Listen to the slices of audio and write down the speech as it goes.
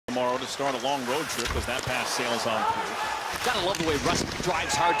tomorrow to start a long road trip as that pass sails on through. Gotta love the way Russ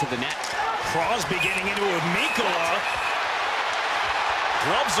drives hard to the net. Crosby getting into it with Mikkola.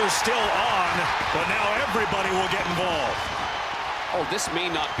 Gloves are still on, but now everybody will get involved. Oh, this may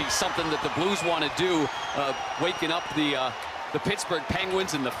not be something that the Blues want to do, waking up the Pittsburgh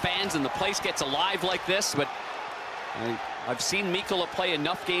Penguins and the fans, and the place gets alive like this. But I've seen Mikkola play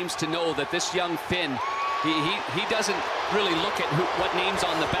enough games to know that this young Finn, he doesn't really look at what name's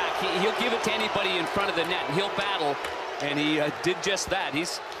on the back. He'll give it to anybody in front of the net, and he'll battle, and he did just that.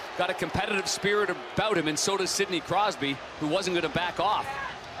 He's got a competitive spirit about him, and so does Sidney Crosby, who wasn't going to back off.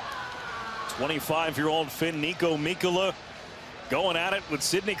 25-year-old Finn Niko Mikkola going at it with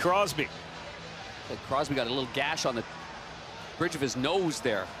Sidney Crosby. Crosby got a little gash on the bridge of his nose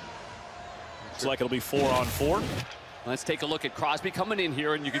there. Looks like it'll be 4-on-4. Let's take a look at Crosby coming in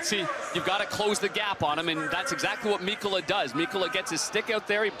here, and you can see you've got to close the gap on him, and that's exactly what Mikkola does. Mikkola gets his stick out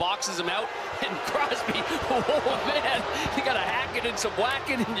there, he boxes him out, and Crosby, oh man, you got to hack it and some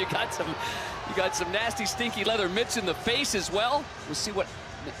whacking, and you got some nasty, stinky leather mitts in the face as well. We'll see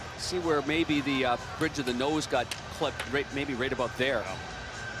where maybe the bridge of the nose got clipped, maybe right about there.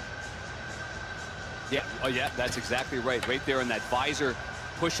 Yeah, oh yeah, that's exactly right. Right there in that visor.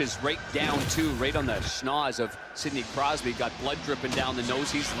 Pushes right down right on the schnoz of Sidney Crosby. Got blood dripping down the nose.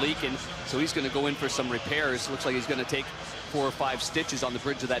 He's leaking, so he's going to go in for some repairs. Looks like he's going to take 4 or 5 stitches on the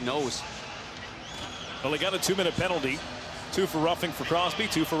bridge of that nose. Well, they got a 2-minute penalty. 2 for roughing for Crosby,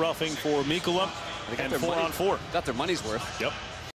 2 for roughing for Mikkola, and 4-on-4. Got their money's worth. Yep.